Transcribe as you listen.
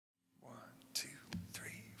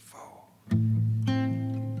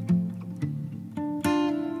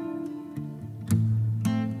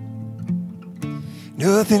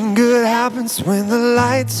Nothing good happens when the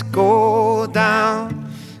lights go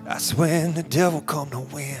down. That's when the devil come to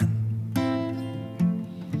win.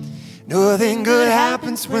 Nothing good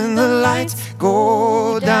happens when the lights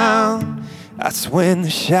go down. That's when the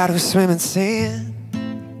shadows swim in sin.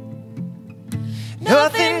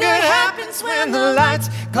 Nothing good happens when the lights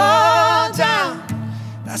go down.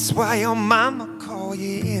 That's why your mama call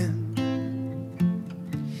you in.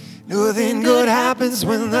 Nothing good happens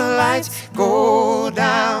when the lights go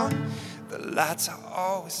down. The lights are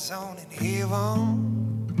always on in heaven.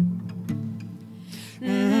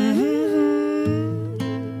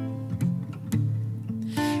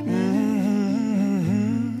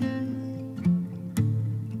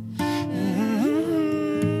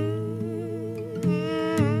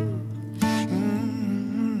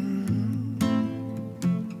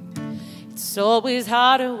 It's always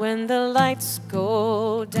harder when the lights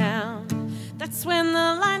go down. That's when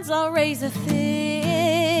the lines are razor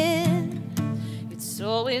thin. It's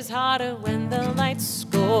always harder when the lights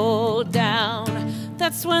go down.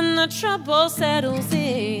 That's when the trouble settles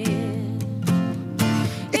in.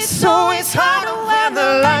 It's always harder when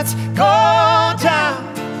the lights go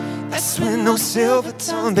down. That's when no silver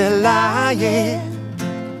tongue be lying.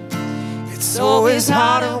 It's always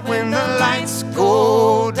harder when the lights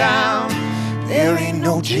go down. There ain't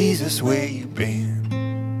no Jesus where you been.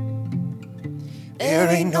 There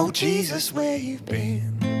ain't no Jesus where you've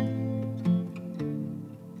been.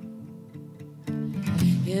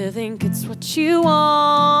 You think it's what you want.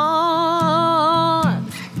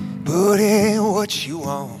 But it ain't what you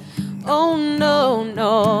want. Oh no,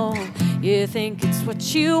 no. You think it's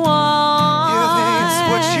what you want. You think it's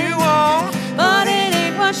what you want. But it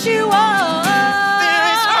ain't what you want. There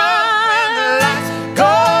is hope when the lights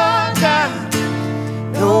go down.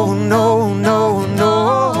 No, no, no, no.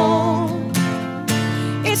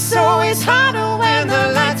 It's always harder when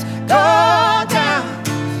the lights go down.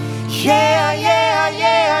 Yeah, yeah,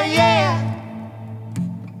 yeah, yeah.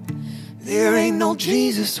 There ain't no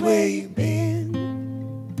Jesus where you been.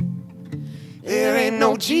 There ain't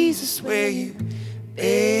no Jesus where you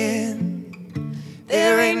been.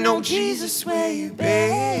 There ain't no Jesus where you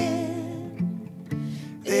been.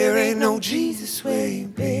 There ain't no Jesus where you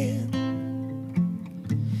been.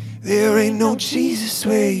 There ain't no Jesus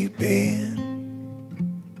where you been.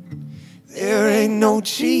 There ain't no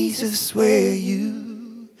Jesus where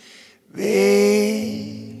you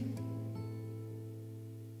been.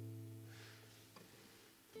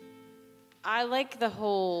 I like the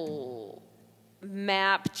whole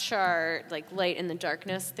map chart, like light and the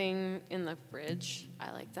darkness thing in the bridge.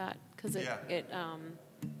 I like that because it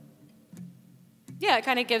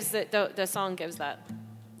kind of gives the song gives that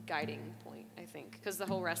guiding point, I think, because the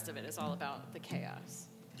whole rest of it is all about the chaos.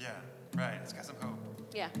 Yeah, right. It's got some hope.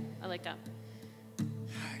 Yeah, I like that.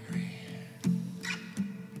 I agree.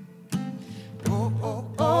 Oh, oh,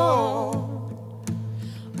 oh.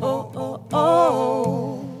 Oh, oh,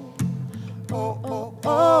 oh. Oh, oh,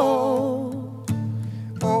 oh.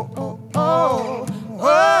 Oh, oh, oh.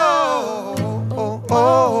 Whoa. Oh, oh.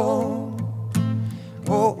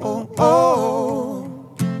 Oh, oh, oh.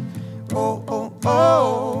 Oh, oh, oh.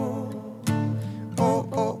 Oh,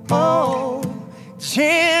 oh, oh.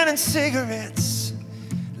 Gin and cigarettes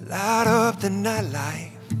light up the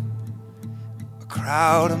nightlife. A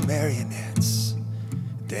crowd of marionettes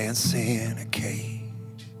dancing in a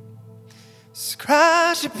cage.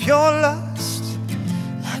 Scratch up your lust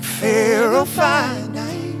like Pharaoh fire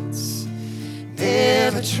nights.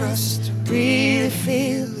 Never trust to really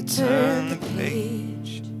feel to turn the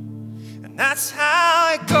page. And that's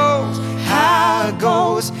how it goes, how it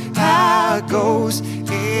goes, how it goes.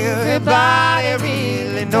 Everybody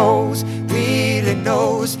really knows, really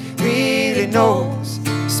knows, really knows.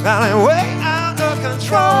 Smiling way out of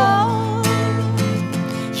control.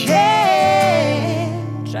 Yeah,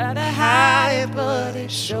 try to hide it, but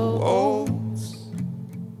it shows.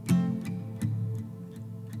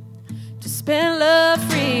 To spend love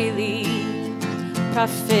freely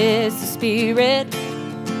profits the spirit.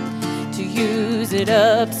 To use it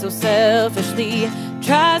up so selfishly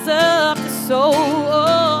dries up the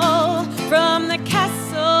soul. From the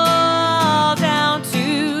castle down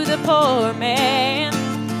to the poor man.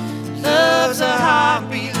 Love's a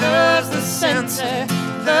heartbeat, love's the center,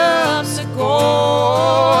 love's a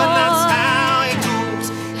goal. And that's how it goes,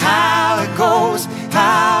 how it goes,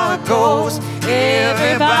 how it goes.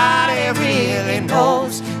 Everybody really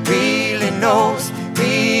knows, really knows,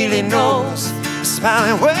 really knows.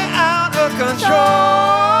 Smiling way out of control.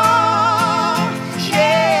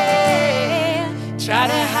 Yeah, try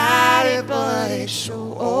to hide it, but it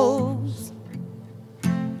shows.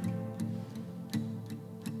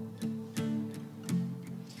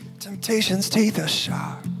 Conversations teeth are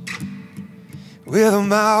sharp, with a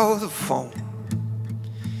mouth of foam.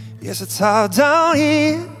 Yes, it's hard down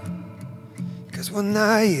here, 'cause we're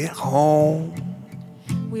not yet home.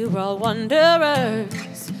 We were all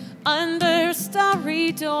wanderers under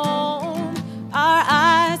starry dome. Our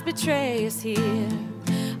eyes betray us here,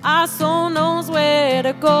 our soul knows where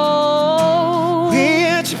to go.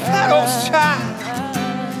 We're Geppetto's child,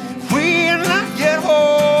 we're not yet home.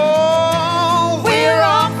 We're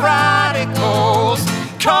all prodigals,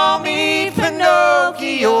 call me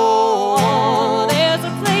Pinocchio. There's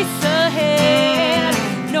a place ahead,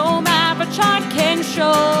 no map or chart can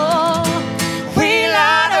show. We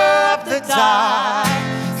light up the dark,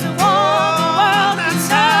 so all the world can that's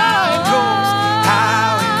how it goes, how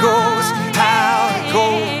it goes, how it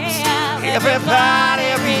goes. Everybody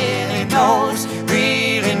really knows,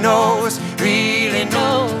 really knows, really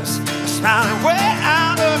knows. Smiling way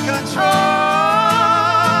out of control.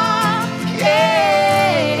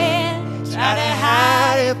 Yeah, try to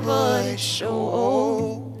hide it, but it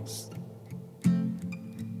shows.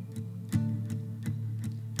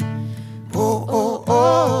 Oh, oh, oh.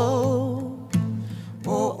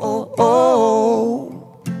 Oh, oh, oh.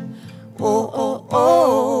 Oh, oh, oh.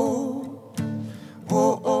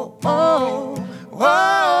 Oh, oh, oh.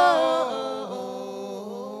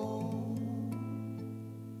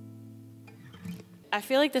 I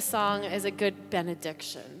feel like this song is a good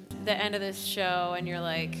benediction. The end of this show, and you're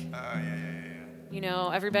like, you know,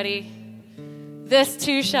 everybody, this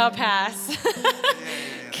too shall pass.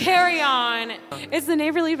 Carry on. It's the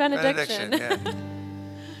neighborly benediction. Yeah.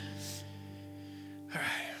 All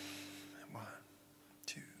right. 1,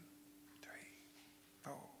 2, 3,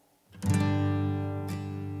 4.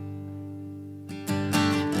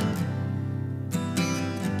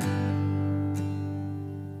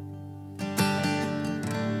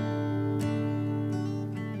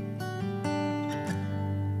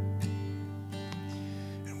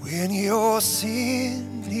 And when your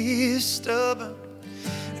sin is stubborn,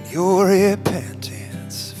 your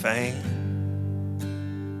repentance faint,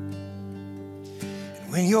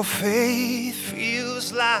 and when your faith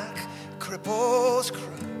feels like a cripple's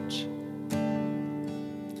crutch,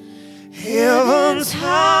 heaven's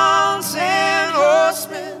hounds and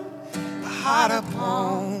horsemen are hot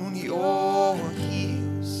upon your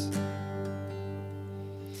heels.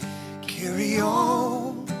 Carry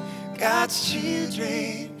on, God's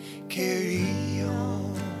children, carry on.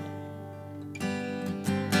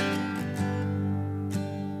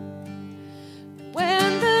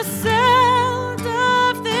 When the sound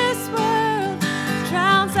of this world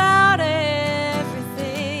drowns out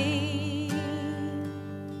everything,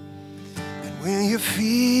 And when you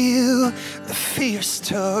feel the fierce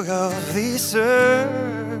tug of this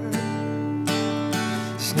earth,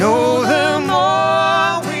 just know the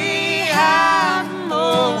more we have, the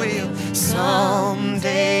more we'll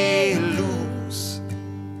someday lose.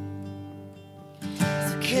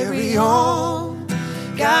 So carry on,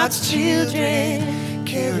 God's children,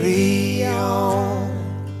 carry on.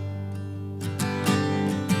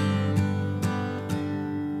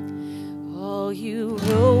 all you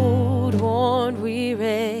road-worn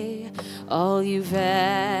weary, all you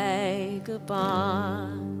vagabond,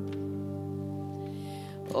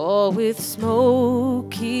 all with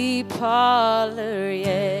smoky parlor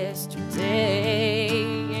yesterdays,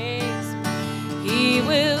 he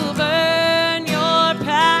will burn your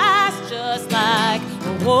past just like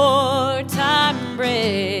a wartime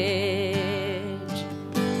bridge.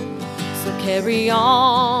 So carry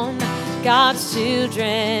on, God's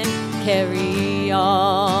children, carry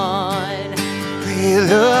on. May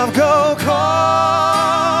love go call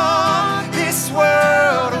this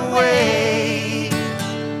world away,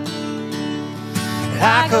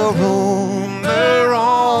 like a rumor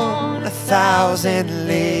on 1,000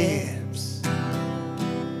 lips.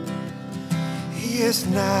 He is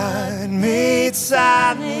not made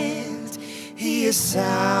silent, he is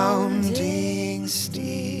sounding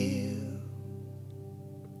still.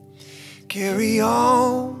 Carry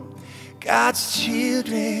on, God's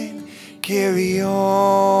children, carry on.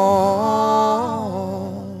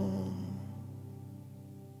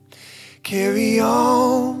 Carry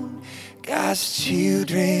on, God's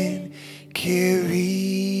children,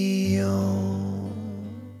 carry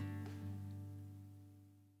on.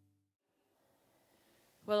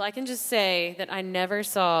 Well, I can just say that I never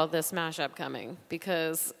saw this mashup coming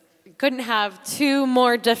because you couldn't have two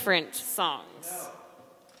more different songs.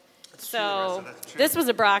 So this was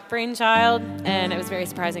a Brock brainchild, and it was very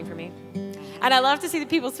surprising for me. And I love to see the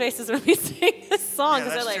people's faces when we sing this song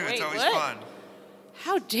because they're like, wait, It's always what? fun.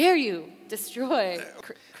 How dare you destroy.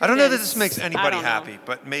 I don't know that this makes anybody happy,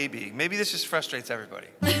 but maybe this just frustrates everybody.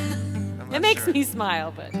 It makes me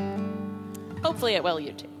smile, but hopefully it will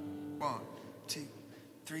you too. 1, 2,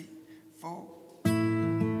 3, 4.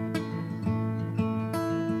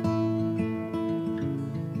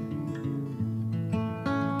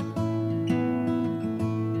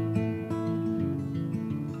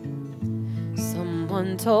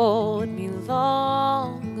 Someone told me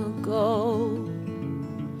long ago,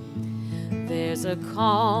 there's a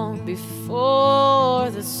calm before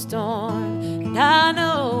the storm, and I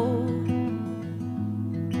know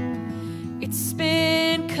it's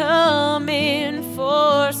been coming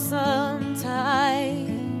for some time.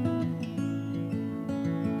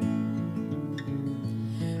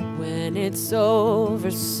 When it's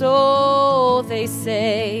over, so they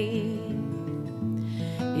say,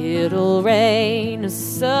 it'll rain a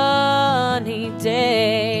sunny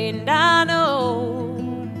day, and I know,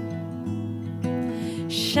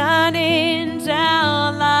 shining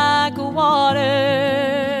down like water.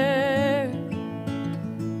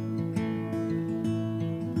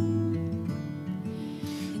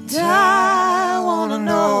 And I wanna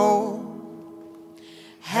know,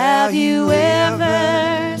 have you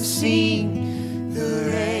ever seen the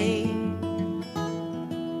rain?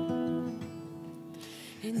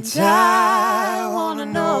 And I wanna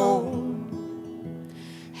know,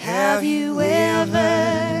 have you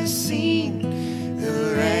ever seen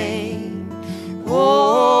the rain? Oh,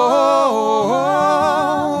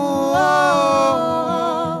 oh,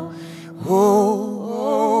 oh, oh,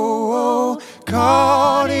 oh,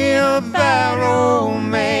 caught in a bad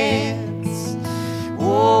romance. Oh,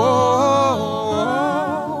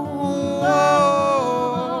 oh,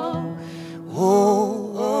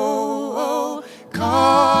 oh, oh,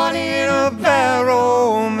 caught in a bad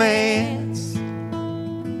romance.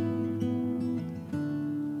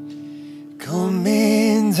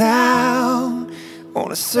 Coming down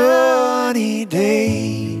on a sunny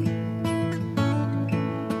day.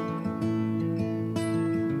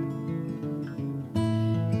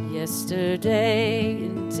 Yesterday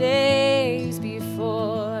and days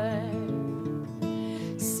before,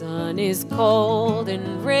 sun is cold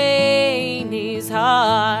and rain is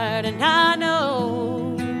hard, and I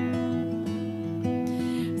know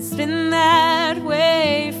it's been that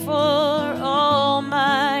way for all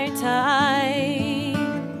my time,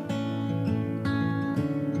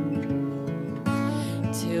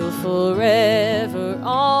 till forever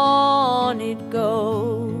on it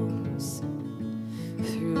goes,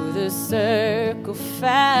 through the circle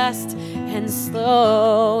fast and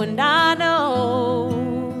slow, and I know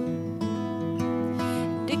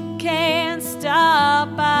it can't stop.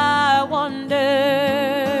 I wonder,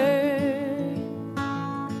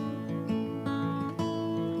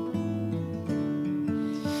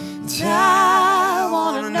 I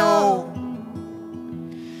wanna know,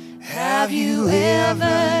 have you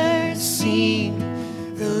ever seen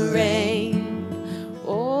the rain?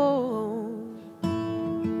 Oh,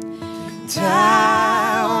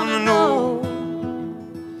 I wanna know,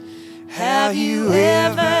 have you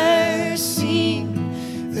ever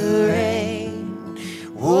seen the rain?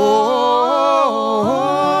 Oh,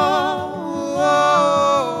 oh,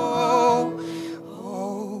 oh,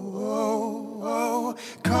 oh, oh,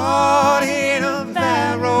 caught in a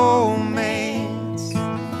bad romance.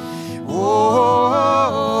 Oh,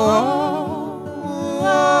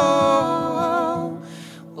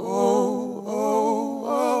 oh, oh,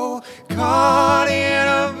 oh, caught in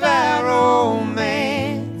a bad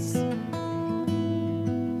romance.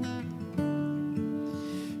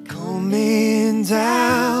 Coming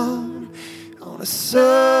down on a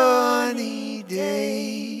sunny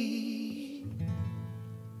day.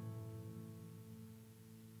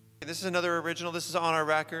 This is another original. This is on our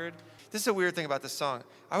record. This is a weird thing about this song.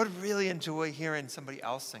 I would really enjoy hearing somebody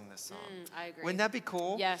else sing this song. I agree. Wouldn't that be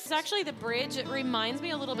cool? Yes. It's actually the bridge. It reminds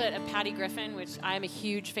me a little bit of Patty Griffin, which I'm a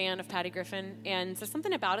huge fan of Patty Griffin. And there's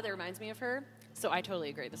something about it that reminds me of her. So I totally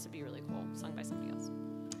agree. This would be really cool, sung by somebody else.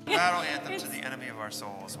 Battle anthem to the enemy of our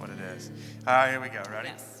soul is what it is. All right, here we go. Ready?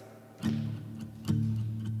 Yes.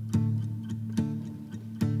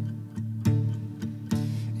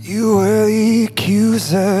 You were the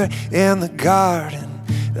accuser in the garden,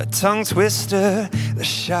 the tongue twister, the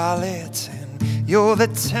charlatan. You're the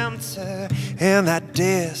tempter in that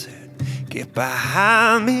desert. Get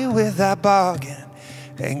behind me with that bargain.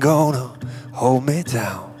 Ain't gonna hold me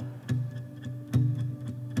down.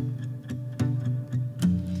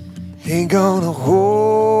 Ain't gonna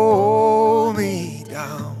hold me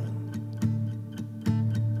down.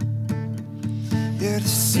 You're the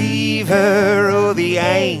deceiver of the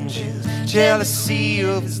angels, jealousy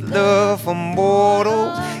of his love for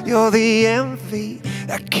mortals. You're the envy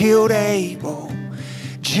that killed Abel.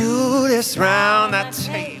 Judas round that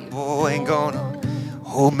table ain't gonna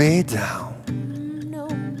hold me down.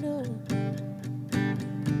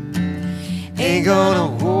 Ain't gonna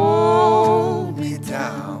hold me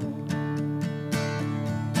down.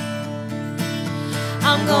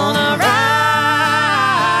 I'm gonna rise.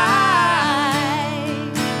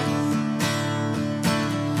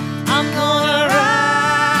 I'm gonna rise.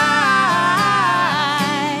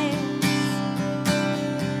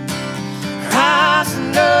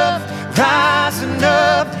 Rising up, rising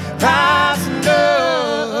up, rising up.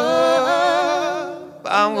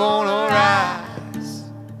 I'm gonna rise.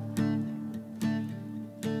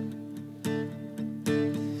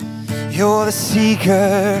 You're the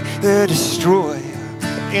seeker, the destroyer.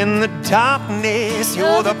 In the darkness,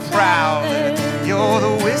 you're the prowler. You're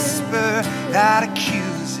the whisper that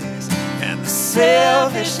accuses, and the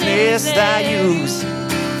selfishness that uses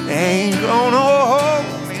ain't gonna hold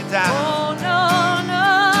me down. Oh, no, no,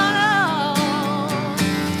 no.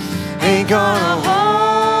 Ain't gonna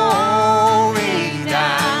hold me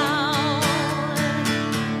down.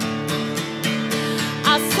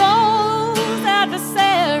 Our soul's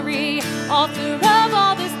adversary, author of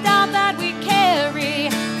all this doubt that we carry.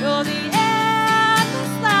 You're the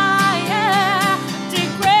endless liar,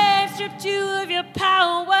 degrade, stripped you of your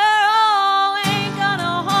power. Oh, ain't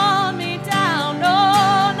gonna hold me down, no,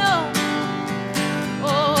 no.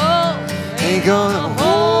 Oh, Ain't gonna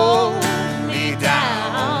hold me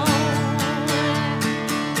down.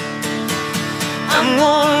 I'm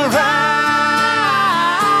gonna rise.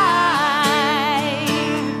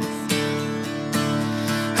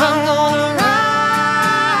 I'm gonna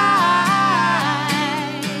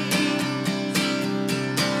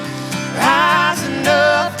rising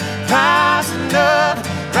up, rising up,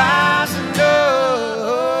 rising up.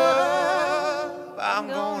 I'm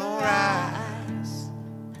gonna rise.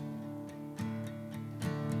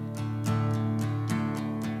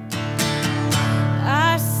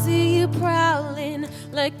 I see you prowling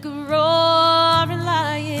like a roaring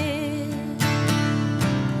lion.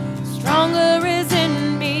 Stronger is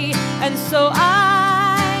in me, and so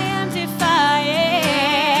I am defiant.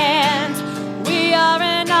 We are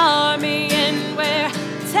an army and we're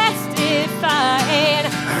testifying.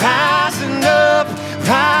 Rising up,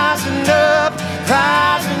 rising up,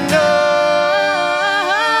 rising up.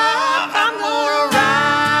 I'm gonna rise.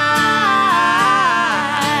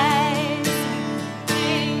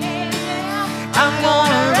 I'm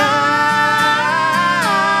gonna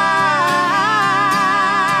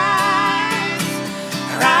rise.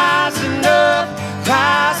 Rising up,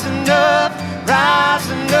 rising up,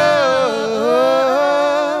 rising up.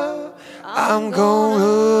 I'm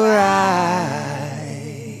gonna rise.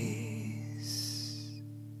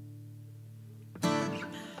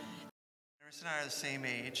 Chris and I are the same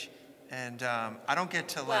age, and I don't get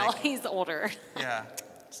to Well, like, he's older. yeah.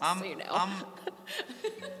 So you know.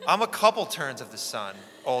 I'm a couple turns of the sun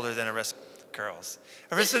older than Arissa girls.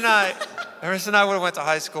 Arissa and I would have went to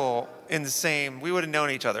high school in the same, we would have known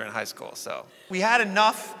each other in high school, so. We had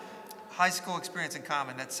enough high school experience in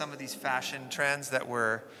common that some of these fashion trends that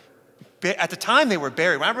were, at the time they were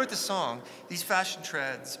buried. When I wrote this song, these fashion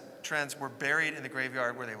trends were buried in the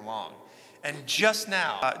graveyard where they belong. And just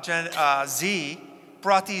now, Z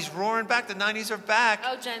brought these roaring back. The 90s are back.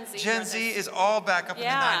 Oh, Gen Z. Gen Z is all back up in the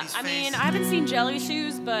 90s I mean, phase. I haven't seen jelly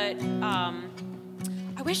shoes, but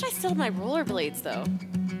I wish I still had my rollerblades, though.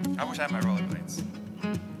 I wish I had my rollerblades.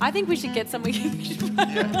 I think we should get some. We should put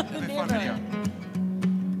Yeah, them it'd in be the a fun video. neighborhood.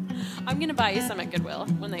 I'm gonna buy you some at Goodwill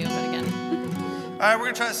when they open again. All right, we're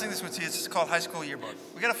gonna try to sing this one to you. It's called High School Yearbook.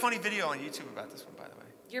 We got a funny video on YouTube about this one, by the way.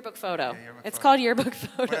 Yearbook photo. Yeah, yearbook It's photo. called yearbook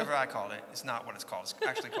photo. Whatever I called it, it's not what it's called. It's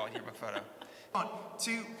actually called Yearbook Photo. 1,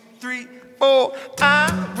 2, 3, 4.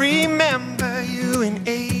 I remember you in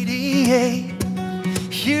 '88.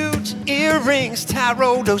 Huge earrings, tie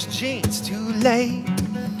rolled those jeans too late.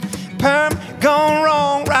 Perm gone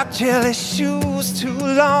wrong, rock jelly shoes too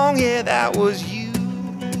long. Yeah, that was you,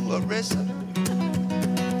 Arissa.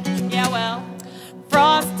 Yeah, well,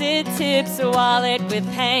 frosted tips, a wallet with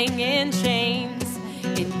hanging chains.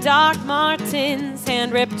 In Doc Martens,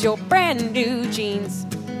 hand ripped your brand new jeans.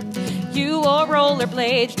 You wore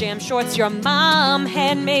rollerblades, jam shorts your mom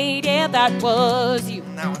had made. Yeah, that was you.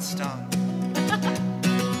 Now it's stung.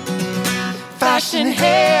 Fashion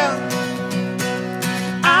hair,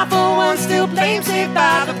 I for one still blame Saved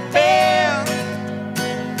by the Bell.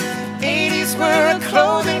 80s were a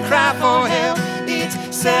clothing cry for help. It's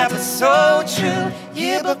sad but so true.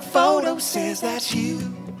 Yearbook photo says that's you.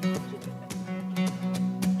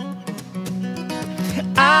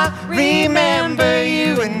 I remember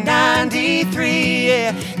you in '93,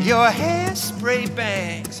 yeah. Your hairspray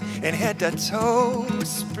bangs and head to toe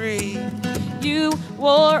spree. You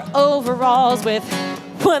wore overalls with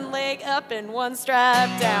one leg up and one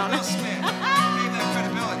strap down. Will Smith gave that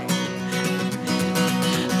credibility.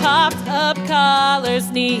 Popped up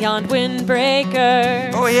collars, neon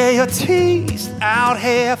windbreakers. Oh yeah, your teased out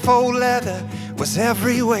hair, faux leather was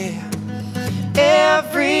everywhere.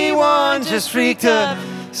 Everyone just freaked up.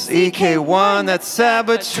 CK1, that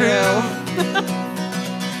Sabotrill.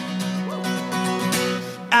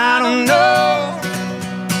 I don't know.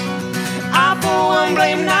 I for one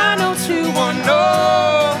blame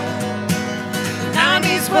 90210.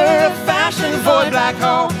 90s were a fashion void black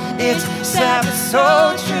hole. It's sad but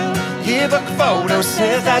so true. Yearbook photo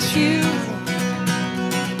says that's you.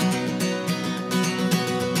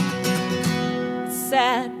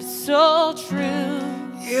 Sad but so true.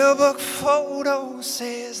 Yearbook photo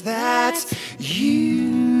says that's you.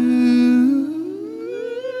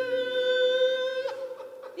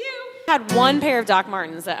 Had one pair of Doc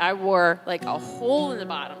Martens that I wore like a hole in the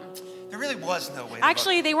bottom. There really was no way.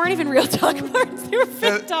 Actually, they weren't even real Doc Martens. They were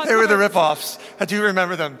fake Doc Martens. They were the rip-offs. I do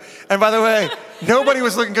remember them. And by the way, nobody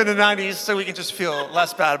was looking good in the 90s, so we can just feel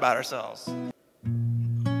less bad about ourselves.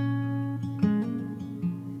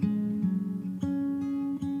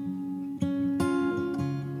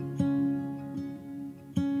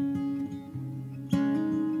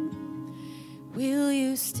 Will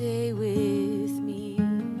you stay with me?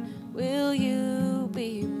 Will you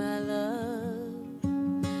be my love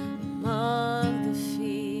among the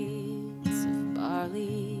fields of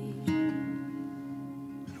barley?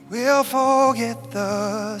 We'll forget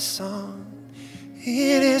the sun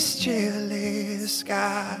in its chilly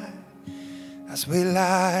sky as we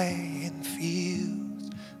lie in fields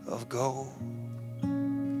of gold.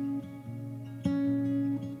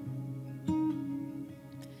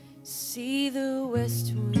 See the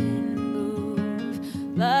west wind move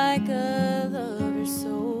like a lover's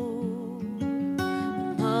soul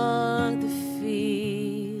among the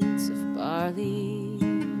fields of barley.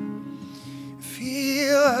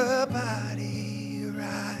 Feel her body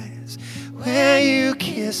rise when you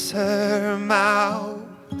kiss her mouth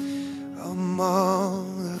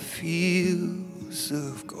among the fields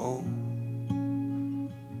of gold.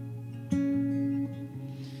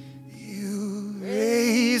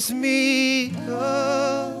 Raise me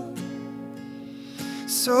up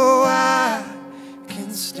so I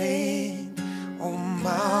can stand on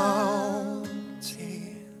mountains.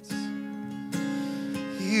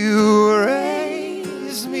 You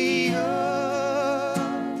raise me up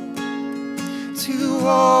to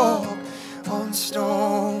walk on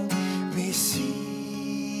stormy seas.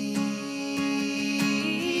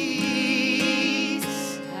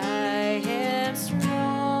 I am strong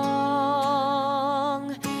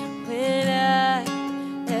when I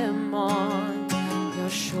am on your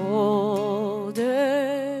shoulders.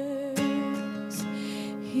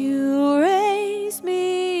 You raise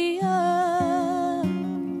me up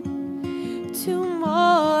to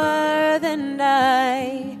more than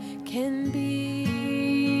I can be.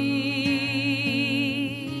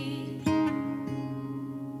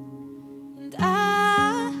 And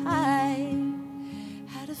I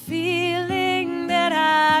had a feeling that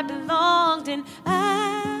I belonged, and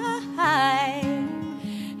I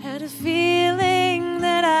had a feeling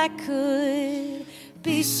that I could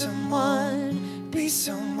be someone,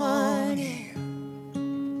 yeah.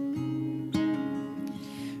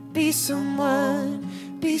 Be someone,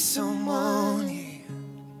 yeah.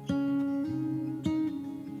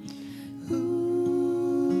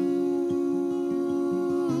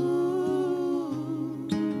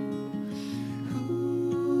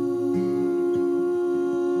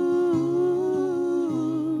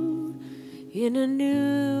 In a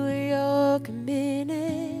New York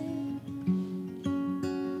minute.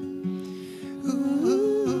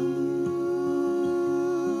 Ooh,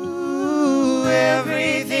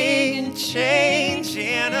 everything can change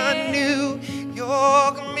in a New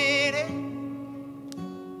York minute.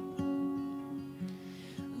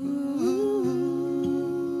 Ooh,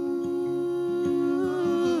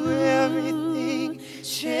 everything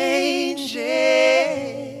changes.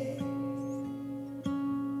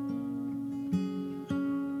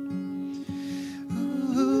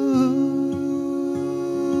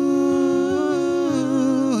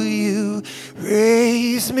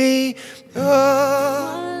 Raise me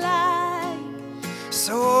up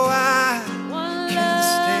so I can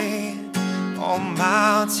stand on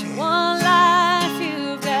mountains. One life,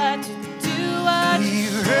 you've got to do what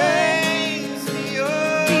You raise me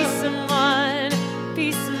up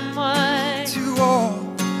be someone to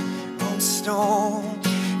walk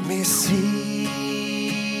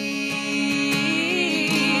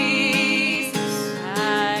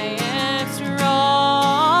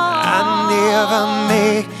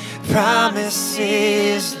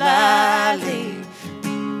promises lightly.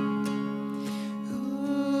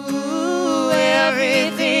 Ooh,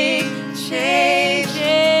 everything changes.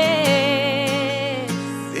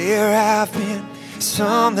 There have been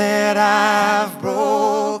some that I've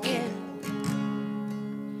broken.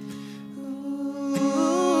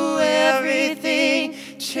 Ooh, everything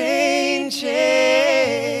changes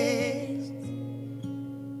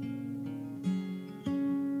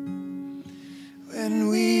when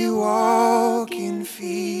we walk in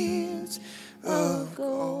fields of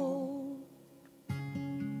gold.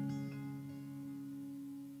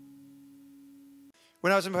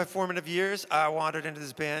 When I was in my formative years, I wandered into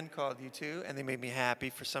this band called U2, and they made me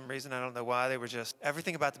happy for some reason. I don't know why. They were just,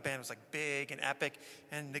 everything about the band was like big and epic.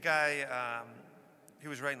 And the guy who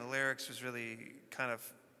was writing the lyrics was really kind of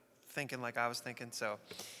thinking like I was thinking. So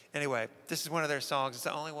anyway, this is one of their songs. It's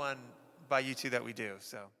the only one by U2 that we do.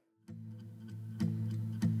 So.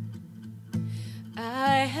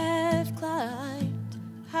 I have climbed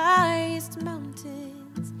highest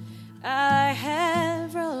mountains. I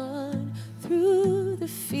have run through the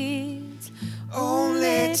fields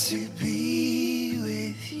only to be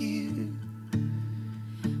with you.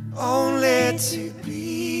 Only to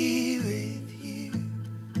be with you.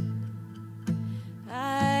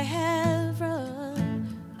 I have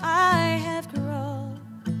run, I have crawled,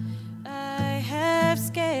 I have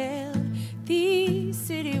scaled these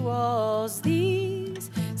city walls,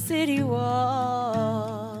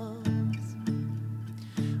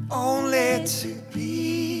 only to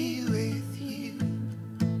be with you.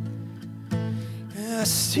 I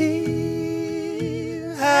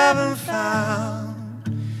still haven't found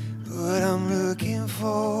what I'm looking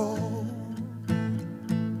for.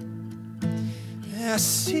 I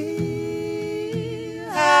still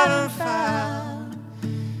haven't found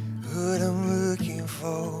what I'm looking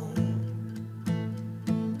for.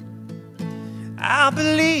 I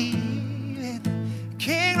believe in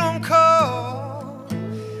kingdom come,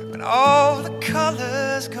 when all the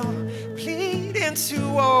colors gonna bleed into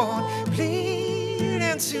one, bleed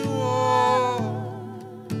into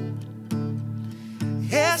one.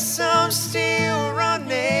 Yes, I'm still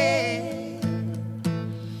running.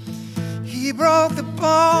 He broke the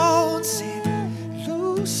bones and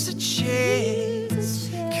loosed the chains,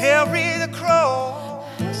 carry the cross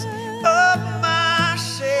of my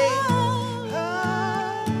shame.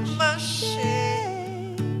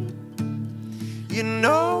 You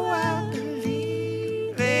know I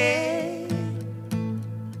believe it.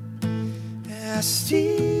 I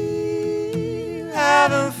still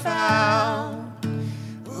haven't found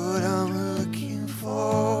what I'm looking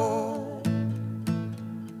for.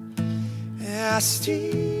 I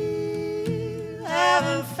still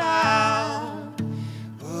haven't found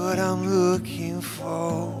what I'm looking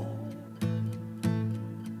for.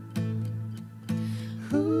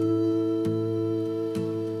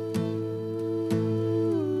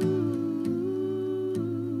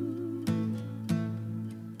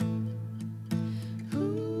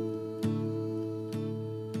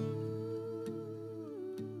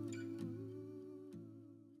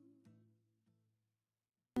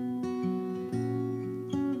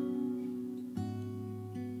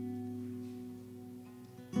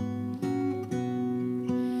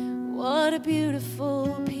 What a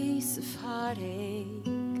beautiful piece of heartache.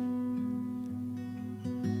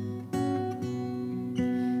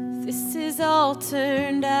 This is all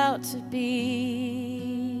turned out to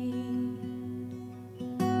be.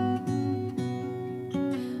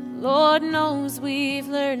 Lord knows we've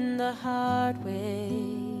learned the hard way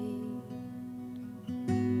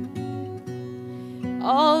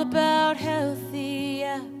all about healthy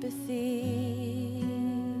apathy.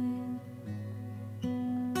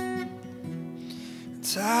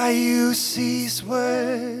 I use these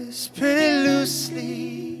words pretty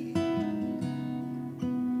loosely.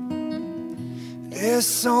 There's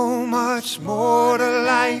so much more to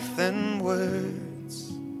life than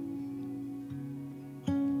words.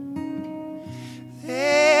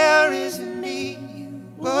 There is me you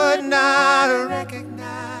would not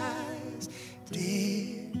recognize,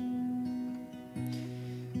 dear.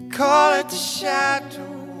 Call it the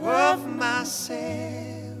shadow of myself.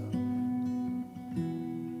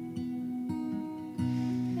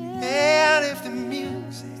 And if the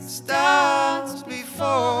music starts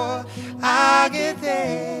before I get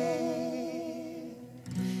there,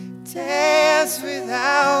 dance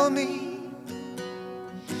without me.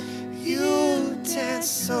 You dance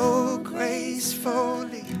so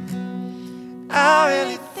gracefully, I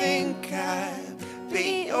really think I'll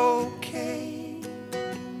be okay.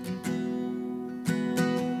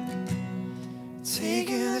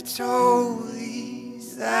 Taking the toll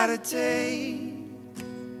these Saturday.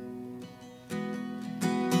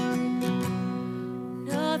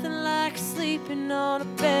 Nothing like sleeping on a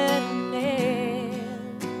bed of nails.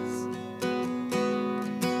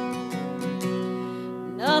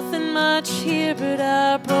 Nothing much here but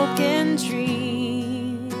our broken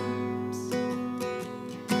dreams.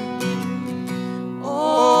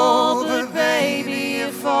 Oh, but baby,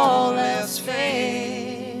 if all else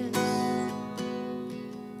fails,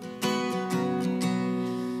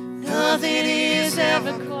 nothing is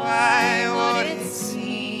ever quite what it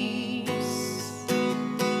seems.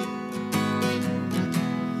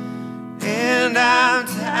 And I'm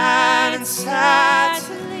tired inside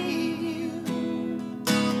to leave you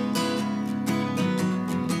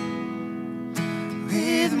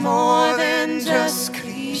with more than just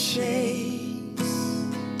cliches.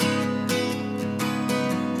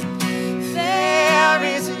 There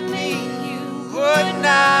is a me you would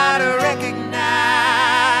not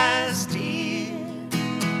recognize, dear.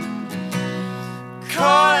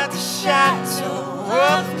 Caught at the shadow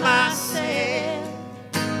of myself.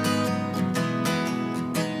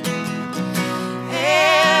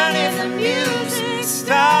 And if the music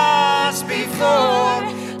starts before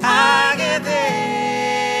I get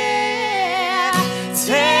there,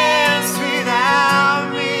 dance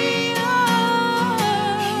without me.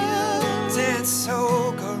 You dance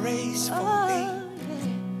so gracefully.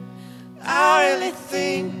 I really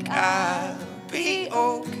think I'll be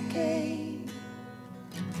okay.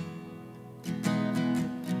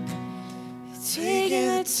 Taking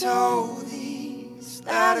a toll these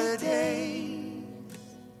latter days.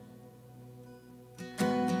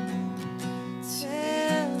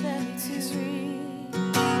 Tell them to read.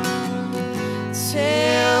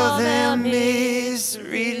 Tell them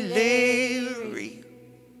misery lay real.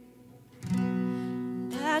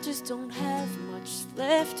 I just don't have much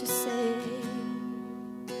left to say.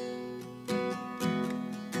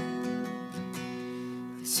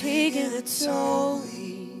 Taking a toll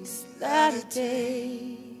these latter days.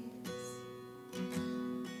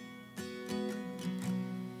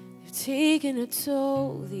 You've taken a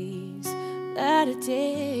toll these latter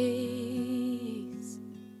days.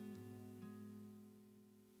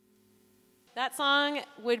 That song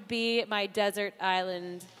would be my desert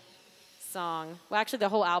island song. Well, actually, the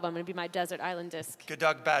whole album would be my desert island disc. Good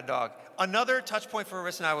Dog, Bad Dog. Another touch point for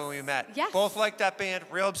Arissa and I when we met. Yes. Both liked that band,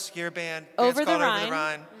 real obscure band. Over the Over Rhine. the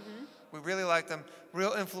Rhine. We really liked them,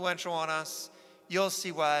 real influential on us. You'll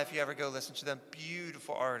see why if you ever go listen to them.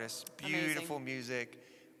 Beautiful artists, beautiful music.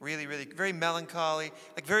 Really, really, very melancholy.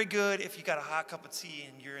 Like very good if you got a hot cup of tea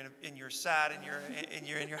and you're sad and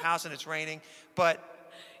you're in your house and it's raining. But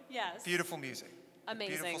Yes. beautiful music.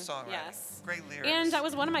 Amazing. Beautiful songwriting. Yes. Great lyrics. And that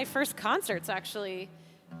was one of my first concerts, actually,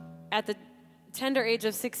 at the tender age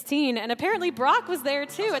of 16. And apparently Brock was there,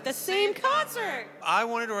 too, at the same concert. I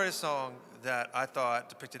wanted to write a song that I thought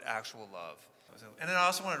depicted actual love. And then I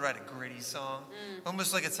also wanted to write a gritty song.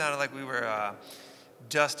 Almost like it sounded like we were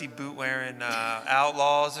dusty boot-wearing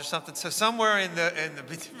outlaws or something. So somewhere in the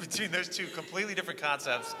between those two completely different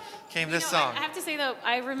concepts came this song. I have to say, though,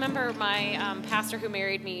 I remember my pastor who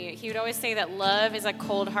married me, he would always say that love is a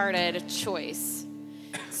cold-hearted choice.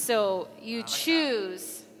 So you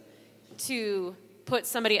choose to put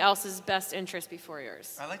somebody else's best interest before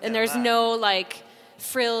yours. I like that and there's a lot. no, like,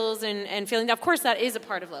 frills and feeling. Of course, that is a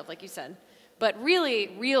part of love, like you said. But really,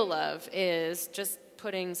 real love is just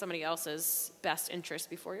putting somebody else's best interest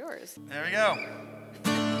before yours. There we go.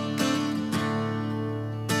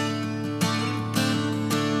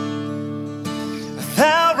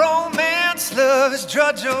 Without romance, love is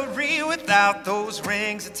drudgery. Without those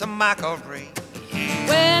rings, it's a mockery.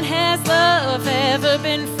 When has love ever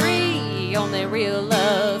been free? Only real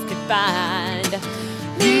love could bind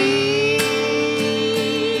me.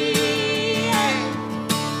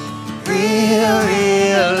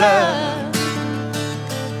 Real love.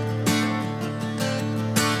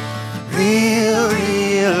 Real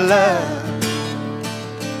love.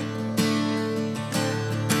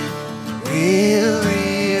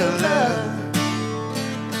 Real love.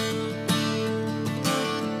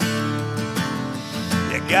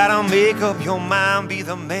 You gotta make up your mind, be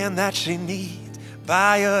the man that she needs.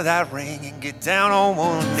 Buy her that ring and get down on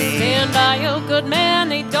one knee. Stand by your good man,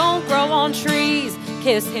 they don't grow on trees.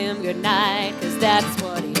 Kiss him goodnight, 'cause that's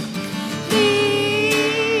what he needs.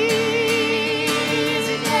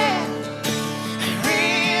 Yeah.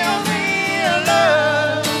 Real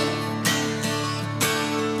love.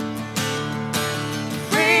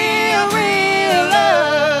 Real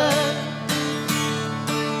love.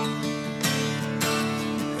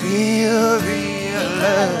 Real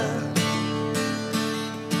love.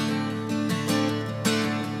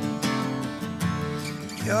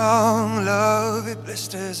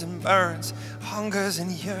 blisters and burns, hungers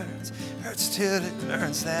and yearns, hurts till it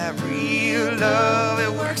learns that real love, it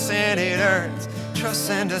works and it earns, trusts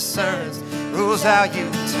and discerns, rules how you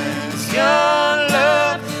turns. Your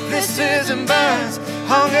love blisters and burns,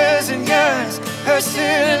 hungers and yearns, hurts till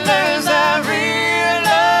it learns that real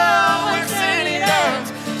love works and it earns,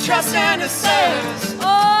 trusts and discerns.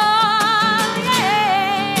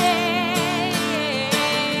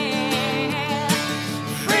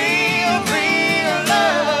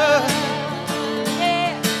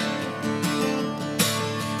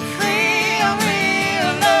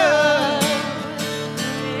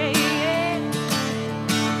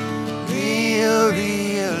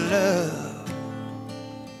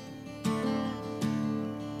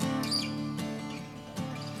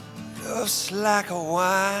 Love's like a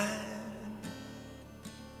wine,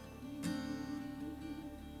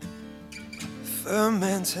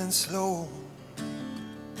 fermenting slow.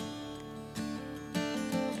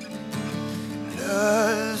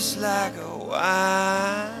 Love's like a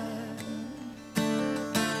wine,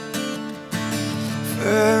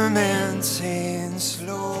 fermenting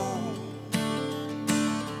slow.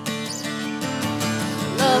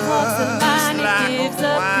 Love walks the line, it gives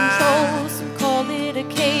up control. Some call it a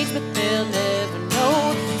cage, but they'll never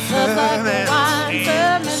know. Love like a wine,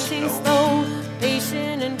 fermenting slow,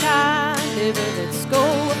 patient and kind, never lets go.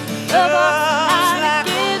 Love walks the line,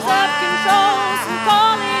 it gives up control. Some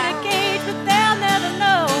call it a cage, but they'll never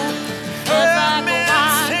know. Love like a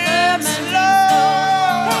wine, fermenting slow,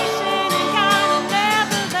 patient and kind, and never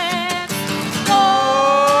lets go.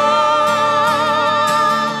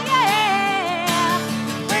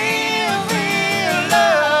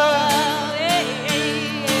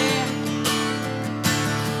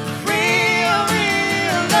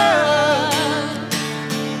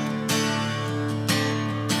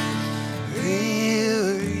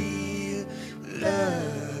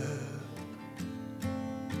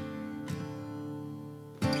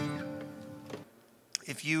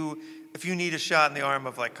 If you need a shot in the arm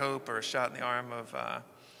of like hope, or a shot in the arm of, I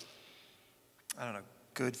don't know,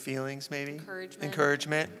 good feelings maybe?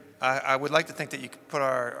 Encouragement. I would like to think that you could put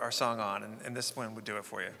our song on, and this one would do it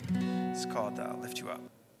for you. It's called Lift You Up.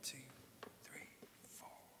 2, 3, 4.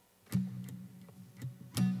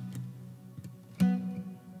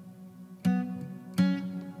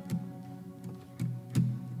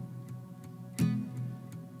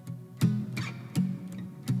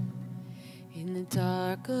 In the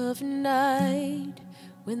dark of night,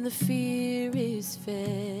 when the fear is fed,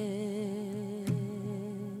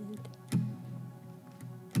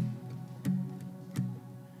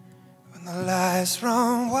 when the lies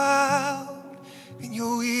run wild in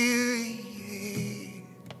your weary head,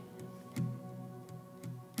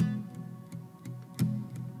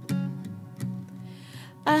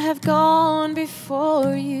 I have gone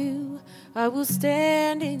before you, I will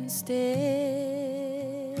stand instead.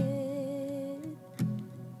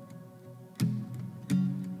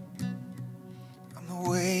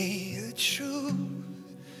 Way, the truth,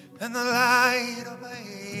 and the light of my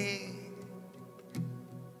head.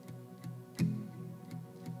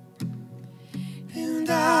 And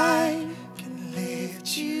I can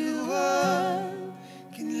lift you up,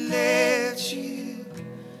 can lift you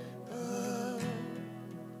up.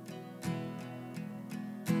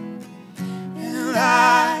 And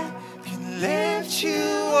I can lift you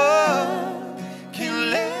up, can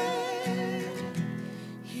lift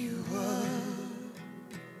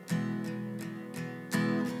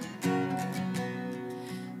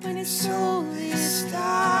it's only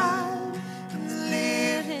style from the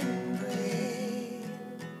living bread.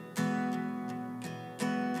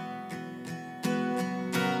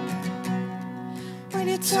 When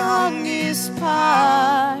your tongue is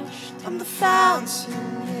parched from the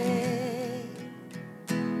fountain head,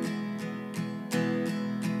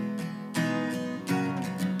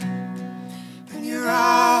 when you're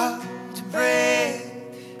out to bread,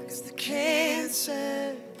 'cause the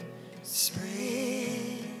cancer spread.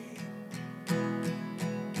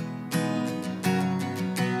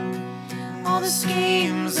 All the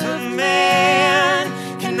schemes of man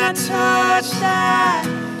cannot touch that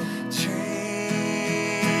tread.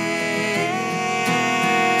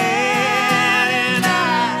 And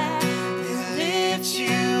I will lift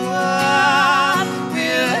you up,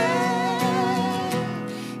 will lift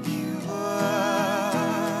you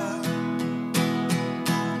up.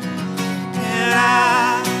 And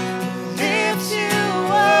I will lift you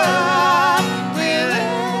up, will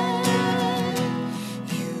lift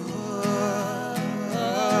you up.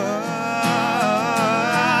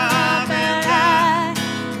 And I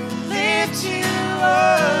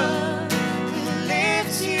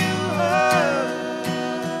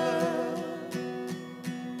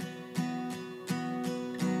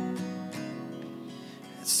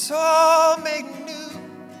It's all made new,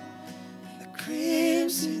 the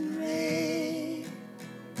crimson rain.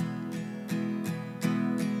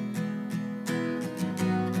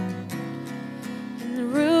 And the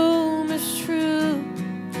room is true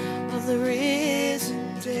of the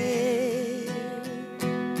risen day.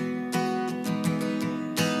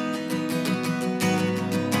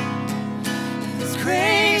 His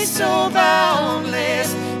grace so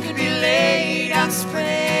boundless could be laid out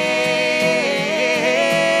spread.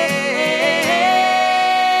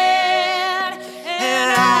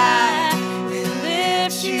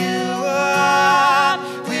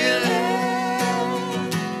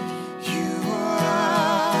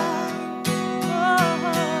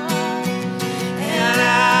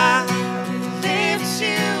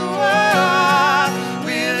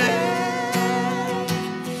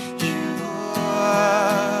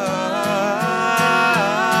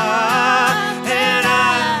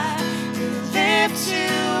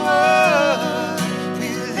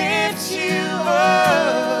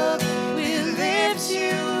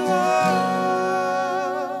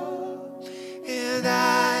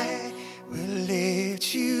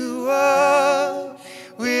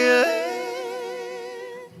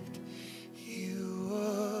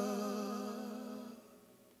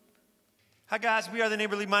 Hi guys, we are The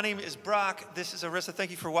Neighborly. My name is Brock. This is Arissa.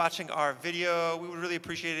 Thank you for watching our video. We would really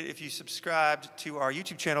appreciate it if you subscribed to our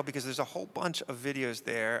YouTube channel because there's a whole bunch of videos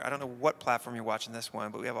there. I don't know what platform you're watching this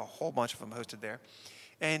one, but we have a whole bunch of them hosted there.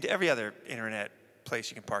 And every other internet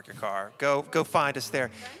place you can park your car. Go find us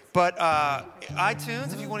there. But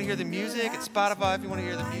iTunes, if you want to hear the music, and Spotify, if you want to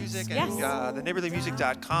hear the music, and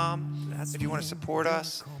theneighborlymusic.com, if you want to support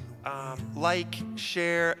us. Like,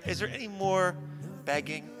 share. Is there any more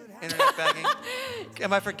begging? Internet begging?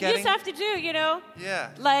 Am I forgetting? You just have to do, you know?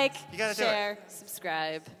 Yeah. Like, you gotta share,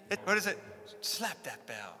 subscribe. What is it? Slap that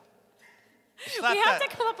bell. We have to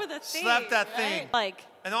come up with a theme. Slap that thing. Like.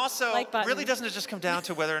 And also, like really doesn't it just come down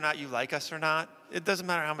to whether or not you like us or not? It doesn't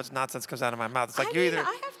matter how much nonsense comes out of my mouth. It's like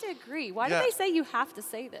I have to agree. Why do they say you have to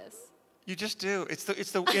say this? You just do. It's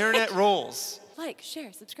the internet rules. Like,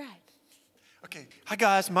 share, subscribe. Okay. Hi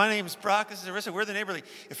guys, my name is Brock. This is Arissa. We're The Neighborly.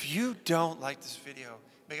 If you don't like this video,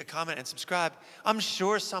 make a comment and subscribe. I'm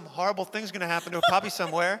sure some horrible thing's gonna happen to a puppy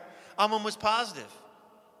somewhere. I'm almost positive.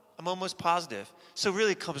 So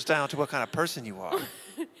really it comes down to what kind of person you are.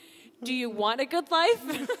 Do you want a good life?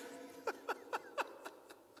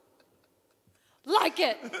 Like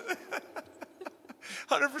it.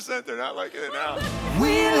 100% they're not liking it now.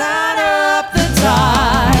 We light up the dark.